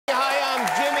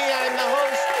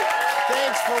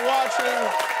you're watching,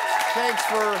 thanks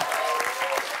for...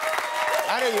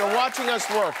 I know you're watching us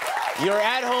work. You're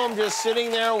at home just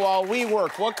sitting there while we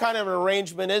work. What kind of an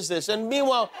arrangement is this? And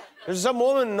meanwhile, there's some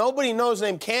woman nobody knows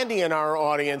named Candy in our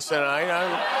audience tonight.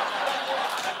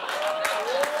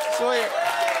 So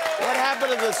what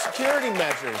happened to the security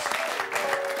measures?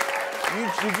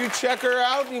 Did you check her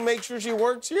out? You make sure she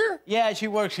works here? Yeah, she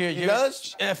works here. She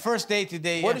does? First day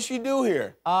today. What does she do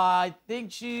here? I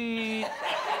think she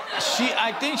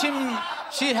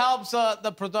helps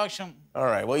the production. All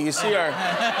right, well, you see our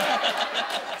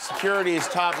security is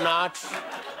top-notch.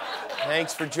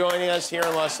 Thanks for joining us here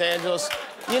in Los Angeles.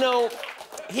 You know,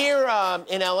 here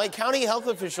in L.A., county health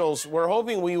officials were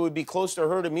hoping we would be close to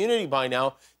herd immunity by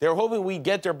now. They're hoping we'd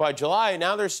get there by July.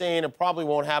 Now they're saying it probably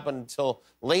won't happen until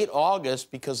late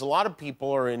August because a lot of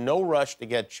people are in no rush to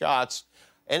get shots.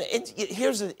 And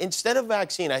instead of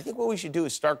vaccine, I think what we should do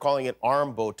is start calling it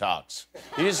arm Botox.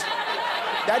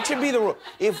 That should be the rule.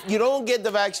 If you don't get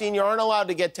the vaccine, you aren't allowed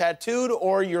to get tattooed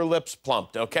or your lips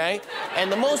plumped, okay?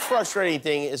 And the most frustrating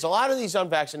thing is a lot of these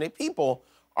unvaccinated people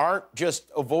aren't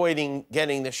just avoiding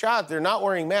getting the shot. They're not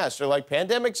wearing masks. They're like,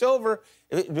 pandemic's over.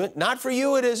 Not for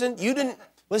you, it isn't. You didn't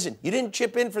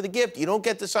chip in for the gift. You don't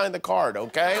get to sign the card,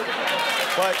 okay?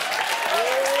 But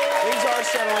things are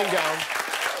settling down.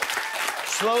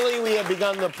 Slowly, we have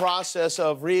begun the process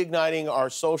of reigniting our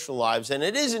social lives. And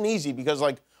it isn't easy because,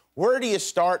 like, where do you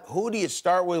start? Who do you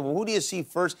start with? Who do you see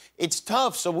first? It's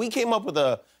tough. So we came up with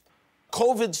a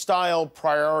COVID-style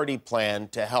priority plan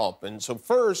to help. And so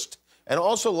first, and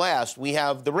also last, we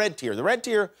have the red tier. The red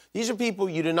tier, these are people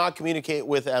you did not communicate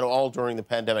with at all during the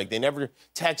pandemic. They never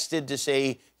texted to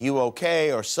say, you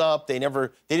okay, or sup. They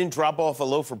didn't drop off a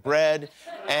loaf of bread.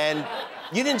 And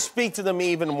you didn't speak to them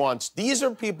even once. These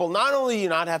are people, not only do you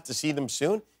not have to see them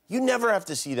soon, you never have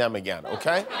to see them again,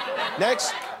 okay?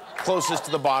 Next, closest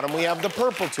to the bottom, we have the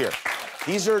purple tier.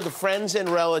 These are the friends and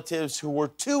relatives who were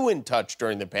too in touch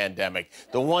during the pandemic.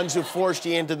 The ones who forced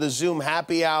you into the Zoom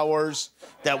happy hours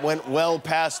that went well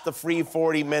past the free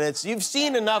 40 minutes. You've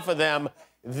seen enough of them.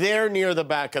 They're near the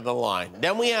back of the line.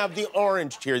 Then we have the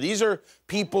orange tier. These are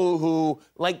people who,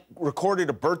 like,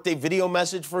 recorded a birthday video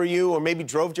message for you or maybe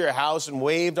drove to your house and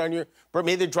waved on your...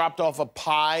 Maybe they dropped off a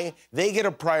pie. They get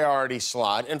a priority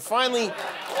slot. And finally,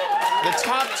 the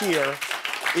top tier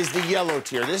is the yellow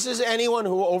tier. This is anyone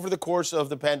who, over the course of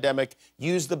the pandemic,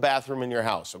 used the bathroom in your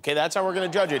house, okay? That's how we're gonna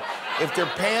judge it. If their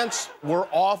pants were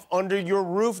off under your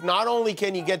roof, not only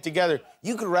can you get together,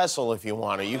 you could wrestle if you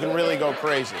want to. You can really go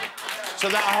crazy. So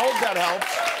I hope that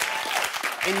helps.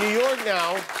 In New York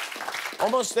now,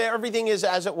 almost everything is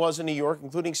as it was in New York,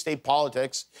 including state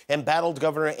politics. Embattled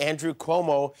Governor Andrew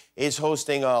Cuomo is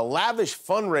hosting a lavish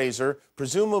fundraiser,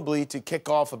 presumably to kick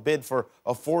off a bid for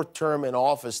a fourth term in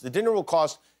office. The dinner will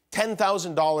cost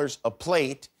 $10,000 a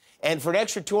plate, and for an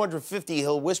extra $250,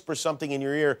 he'll whisper something in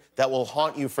your ear that will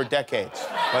haunt you for decades.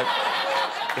 But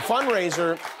the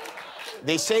fundraiser,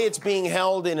 they say it's being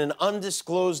held in an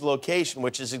undisclosed location,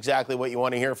 which is exactly what you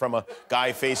want to hear from a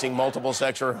guy facing multiple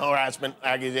sexual harassment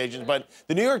accusations. But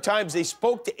the New York Times, they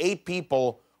spoke to 8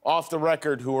 people off the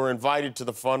record who were invited to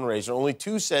the fundraiser. Only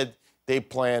 2 said they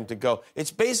planned to go.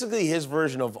 It's basically his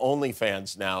version of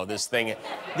OnlyFans now, this thing.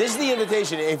 This is the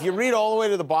invitation. If you read all the way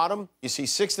to the bottom, you see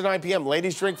 6 to 9 p.m.,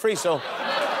 ladies drink free. So,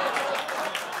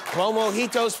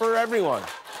 mojitos for everyone.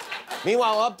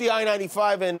 Meanwhile, up the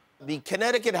I-95 and the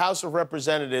Connecticut House of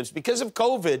Representatives, because of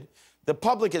COVID, the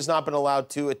public has not been allowed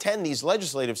to attend these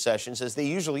legislative sessions as they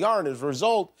usually are, and as a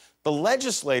result, the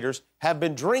legislators have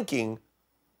been drinking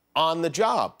on the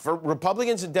job. For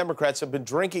Republicans and Democrats have been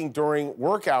drinking during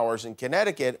work hours in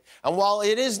Connecticut, and while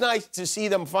it is nice to see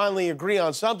them finally agree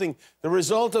on something, the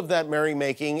result of that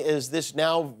merrymaking is this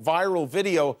now viral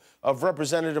video of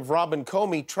Representative Robin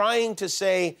Comey trying to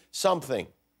say something.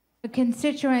 A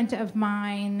constituent of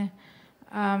mine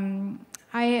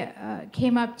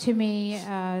came up to me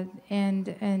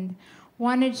and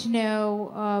wanted to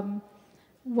know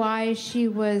why she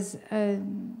was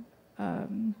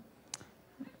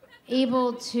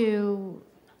able to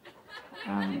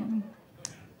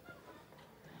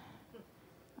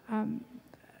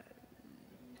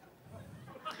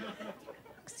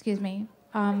excuse me.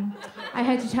 I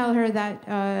had to tell her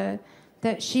that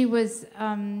that she was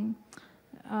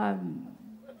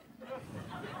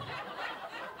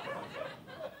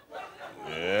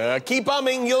keep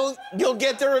humming, you'll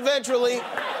get there eventually.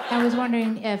 I was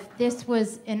wondering if this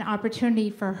was an opportunity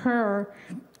for her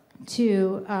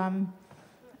to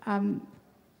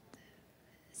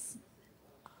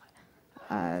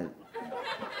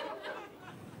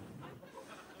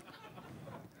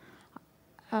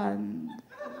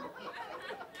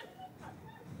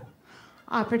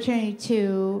opportunity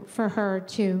for her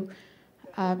to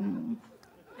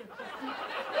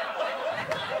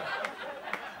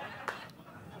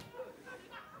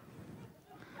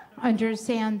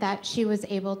understand that she was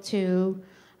able to.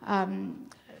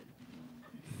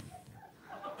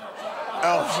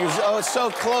 It's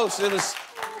so close. It was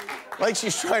like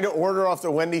she's trying to order off the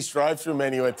Wendy's drive-thru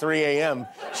menu at 3 a.m.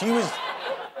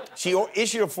 She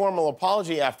issued a formal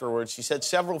apology afterwards. She said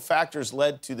several factors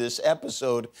led to this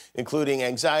episode, including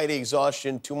anxiety,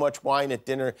 exhaustion, too much wine at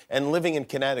dinner, and living in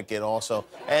Connecticut also.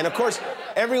 And, of course,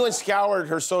 everyone scoured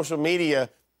her social media.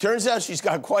 Turns out she's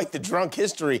got quite the drunk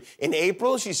history. In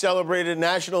April, she celebrated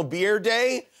National Beer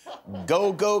Day,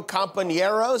 Go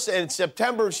Compañeros, and in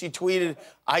September, she tweeted,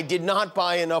 "I did not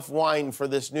buy enough wine for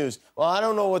this news." Well, I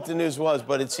don't know what the news was,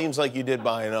 but it seems like you did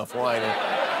buy enough wine.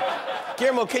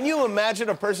 Guillermo, can you imagine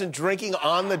a person drinking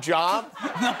on the job?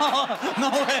 No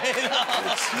way, no.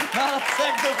 It's not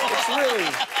acceptable. It's really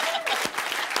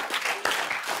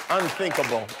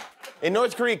unthinkable. In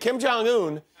North Korea, Kim Jong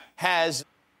Un has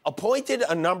appointed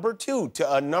a number two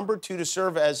to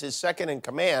serve as his second in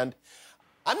command.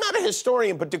 I'm not a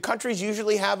historian, but do countries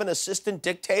usually have an assistant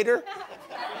dictator?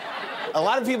 A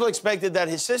lot of people expected that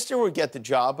his sister would get the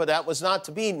job, but that was not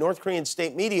to be. North Korean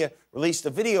state media released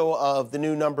a video of the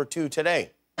new number two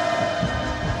today. Oh,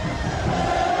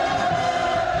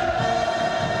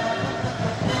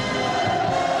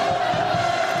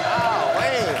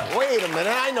 wait a minute.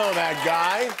 I know that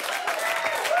guy.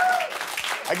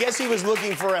 I guess he was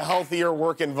looking for a healthier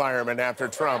work environment after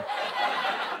Trump.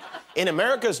 In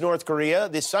America's North Korea,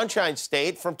 the Sunshine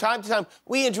State, from time to time,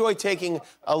 we enjoy taking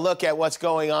a look at what's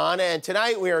going on. And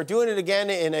tonight, we are doing it again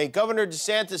in a Governor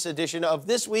DeSantis edition of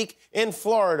This Week in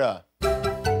Florida. I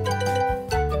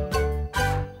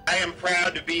am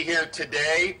proud to be here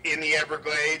today in the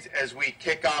Everglades as we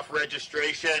kick off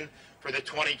registration for the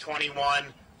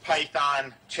 2021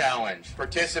 Python Challenge.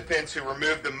 Participants who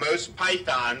remove the most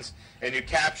pythons and who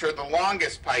capture the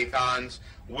longest pythons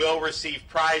will receive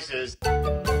prizes.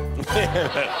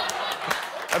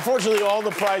 Unfortunately, all the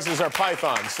prizes are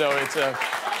pythons, so it's a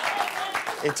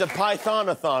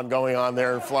pythonathon going on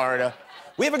there in Florida.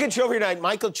 We have a good show here tonight.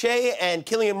 Michael Che and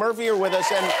Cillian Murphy are with us,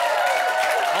 and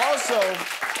also,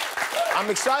 I'm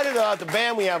excited about the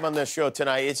band we have on this show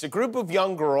tonight. It's a group of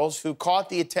young girls who caught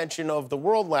the attention of the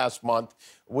world last month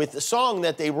with a song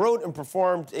that they wrote and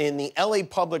performed in the LA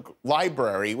Public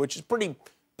Library, which is pretty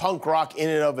punk rock in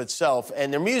and of itself,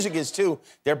 and their music is too.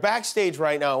 They're backstage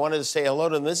right now. I wanted to say hello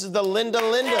to them. This is the Linda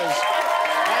Lindas.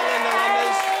 Hi, Linda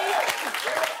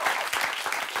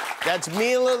Lindas. That's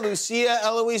Mila, Lucia,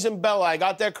 Eloise, and Bella. I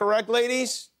got that correct,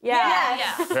 ladies?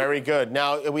 Yeah. Very good.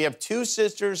 Now, we have two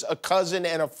sisters, a cousin,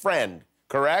 and a friend,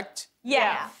 correct?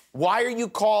 Yeah. Why are you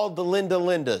called the Linda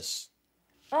Lindas?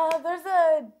 There's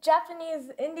a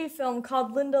Japanese indie film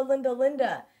called Linda, Linda,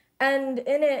 Linda. And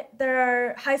in it, there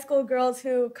are high school girls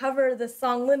who cover the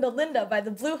song Linda, Linda by the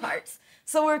Blue Hearts.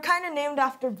 So we're kind of named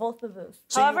after both of those.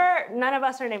 However, none of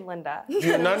us are named Linda. None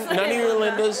of your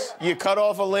Lindas. You cut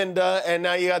off a Linda, and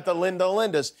now you got the Linda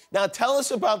Lindas. Now, tell us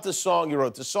about the song you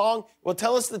wrote.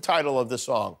 Tell us the title of the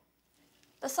song.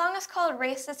 The song is called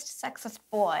Racist Sexist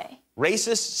Boy.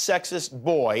 Racist Sexist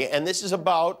Boy, and this is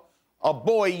about a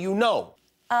boy you know.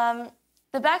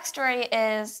 The backstory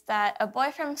is that a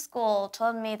boy from school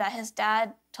told me that his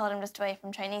dad told him to stay away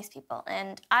from Chinese people,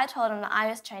 and I told him that I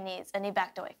was Chinese, and he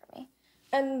backed away from me.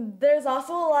 And there's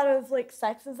also a lot of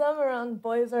sexism around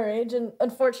boys our age, and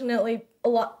unfortunately, a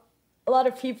lot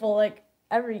of people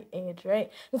every age, right?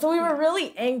 And so we were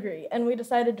really angry, and we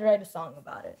decided to write a song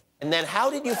about it. And then how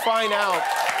did you find out,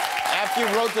 after you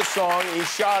wrote the song, you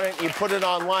shot it, you put it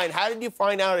online, how did you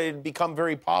find out it had become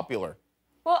very popular?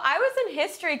 Well, I was in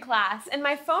history class, and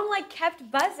my phone, kept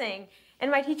buzzing,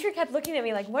 and my teacher kept looking at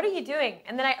me what are you doing?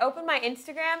 And then I opened my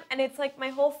Instagram, and it's my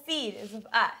whole feed is of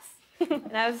us.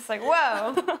 And I was just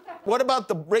whoa. What about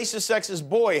the racist sexist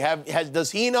boy?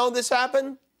 Does he know this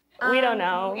happened? We don't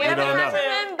know. We haven't heard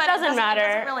from him, but Doesn't matter.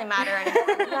 It doesn't really matter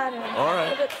anymore. All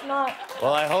right. But it's not.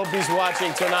 Well, I hope he's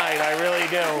watching tonight. I really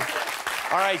do.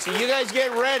 All right, so you guys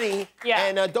get ready. Yeah.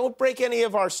 And don't break any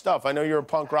of our stuff. I know you're a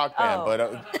punk rock band, but...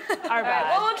 Our bad.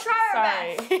 Well, we'll try our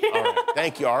best. All right,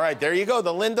 thank you. All right, there you go.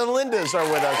 The Linda Lindas are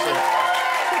with us.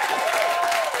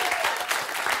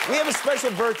 We have a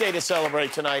special birthday to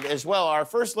celebrate tonight as well. Our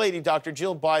First Lady, Dr.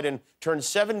 Jill Biden, turned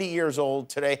 70 years old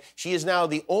today. She is now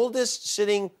the oldest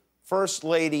sitting First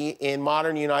Lady in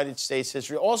modern United States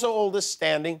history. Also oldest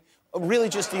standing, really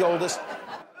just the oldest.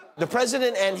 The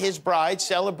president and his bride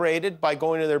celebrated by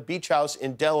going to their beach house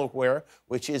in Delaware,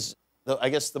 which is, I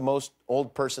guess, the most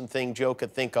old person thing Joe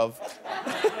could think of.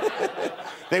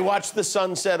 They watch the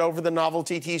sunset over the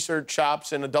novelty T-shirt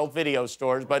shops and adult video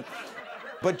stores. But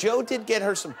Joe did get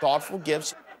her some thoughtful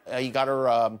gifts. He got her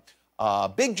a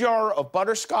big jar of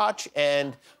butterscotch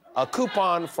and a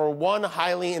coupon for one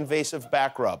highly invasive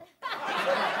back rub.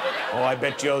 Oh, I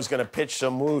bet Joe's gonna pitch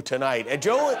some woo tonight. And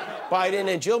Joe Biden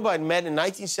and Jill Biden met in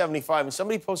 1975, and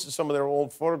somebody posted some of their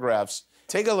old photographs.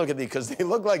 Take a look at these, because they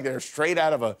look like they're straight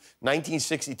out of a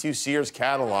 1962 Sears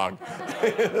catalog.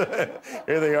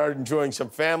 Here they are enjoying some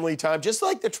family time, just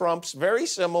like the Trumps, very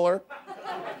similar.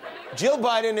 Jill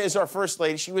Biden is our first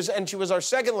lady. She was our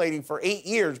second lady for 8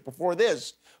 years before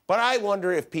this. But I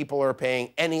wonder if people are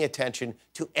paying any attention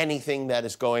to anything that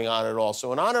is going on at all.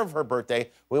 So in honor of her birthday,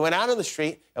 we went out on the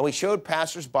street and we showed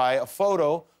passersby a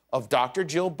photo of Dr.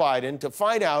 Jill Biden to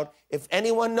find out if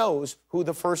anyone knows who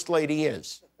the first lady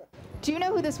is. Do you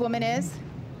know who this woman is?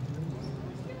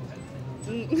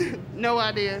 No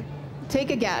idea. Take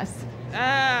a guess.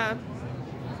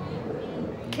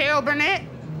 Carol Burnett?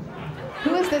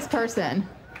 Who is this person?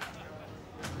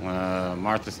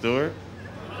 Martha Stewart.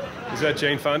 Is that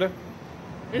Jane Fonda?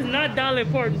 It's not Dolly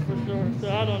Parton for sure, so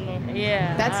I don't know.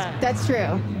 Yeah. That's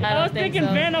true. I was thinking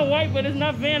so. Vanna White, but it's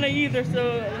not Vanna either,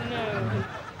 so no.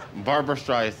 Barbara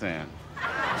Streisand.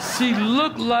 She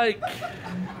looked like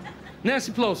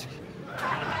Nancy Pelosi.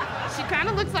 She kind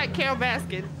of looks like Carol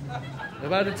Baskin.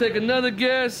 If I had to take another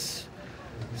guess,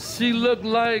 she looked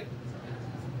like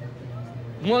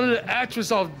one of the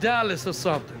actresses off Dallas or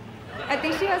something. I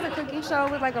think she has a cooking show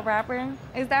with like a rapper.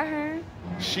 Is that her?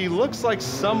 She looks like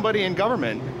somebody in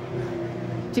government.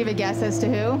 Do you have a guess as to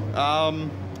who?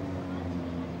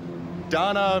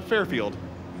 Donna Fairfield.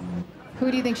 Who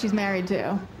do you think she's married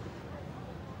to?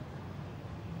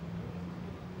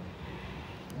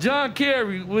 John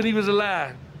Kerry, when he was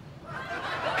alive.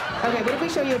 Okay, what if we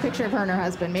show you a picture of her and her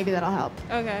husband? Maybe that'll help.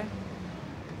 Okay.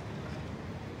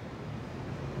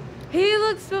 He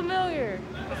looks familiar.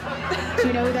 Do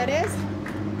you know who that is?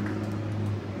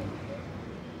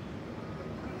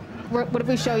 What if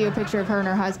we show you a picture of her and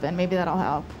her husband? Maybe that'll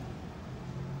help.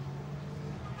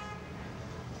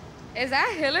 Is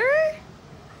that Hillary?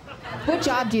 What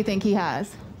job do you think he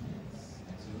has?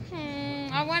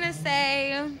 I want to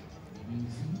say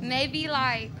maybe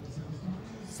like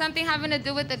something having to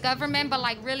do with the government, but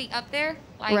like really up there,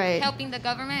 like right. Helping the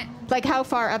government. Like how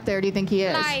far up there do you think he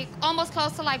is? Like almost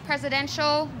close to like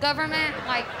presidential government,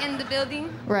 like in the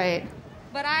building. Right.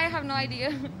 But I have no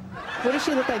idea. What does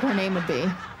she look like her name would be?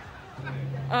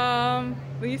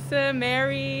 Lisa,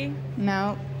 Mary.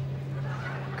 No.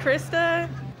 Krista.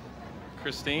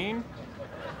 Christine.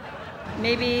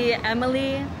 Maybe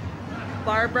Emily,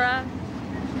 Barbara,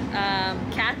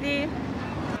 Kathy.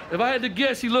 If I had to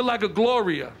guess, she looked like a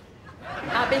Gloria.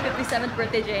 Happy 57th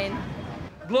birthday, Jane.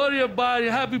 Gloria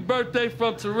Biden, happy birthday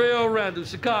from Terrell Randall,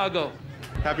 Chicago.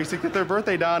 Happy 63rd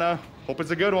birthday, Donna. Hope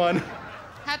it's a good one.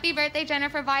 Happy birthday,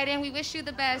 Jennifer Biden. We wish you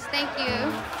the best. Thank you.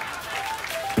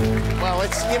 Well,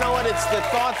 you know what? It's the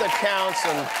thought that counts.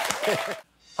 And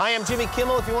Hi, I'm Jimmy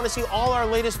Kimmel. If you want to see all our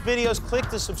latest videos, click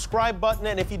the subscribe button.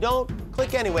 And if you don't,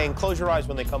 click anyway and close your eyes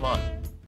when they come on.